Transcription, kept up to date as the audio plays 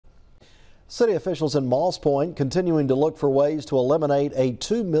City officials in Moss Point continuing to look for ways to eliminate a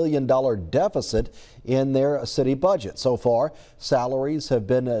 $2 million deficit in their city budget. So far, salaries have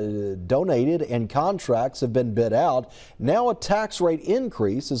been donated and contracts have been bid out. Now a tax rate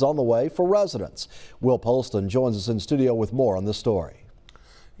increase is on the way for residents. Will Polston joins us in studio with more on this story.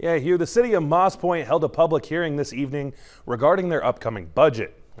 Yeah, Hugh, the city of Moss Point held a public hearing this evening regarding their upcoming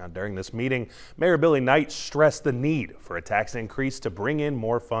budget. Now, during this meeting, Mayor Billy Knight stressed the need for a tax increase to bring in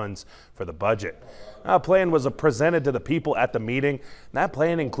more funds for the budget. Now, a plan was presented to the people at the meeting. That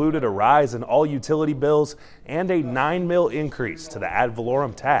plan included a rise in all utility bills and a $9 million increase to the ad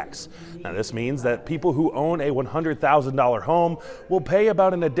valorem tax. Now, this means that people who own a $100,000 home will pay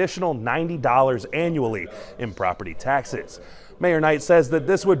about an additional $90 annually in property taxes. Mayor Knight says that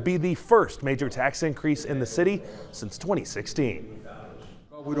this would be the first major tax increase in the city since 2016.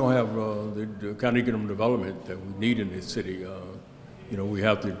 We don't have the kind of economic development that we need in this city. We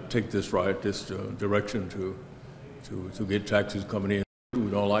have to take this direction to get taxes coming in.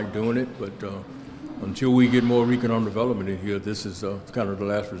 We don't like doing it, but until we get more economic development in here, this is kind of the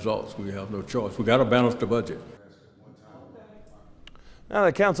last results. We have no choice. We got to balance the budget. Now,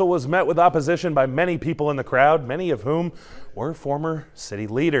 the council was met with opposition by many people in the crowd, many of whom were former city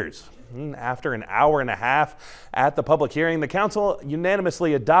leaders. After an hour and a half at the public hearing, the council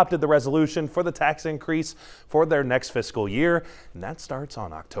unanimously adopted the resolution for the tax increase for their next fiscal year, and that starts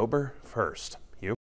on October 1st.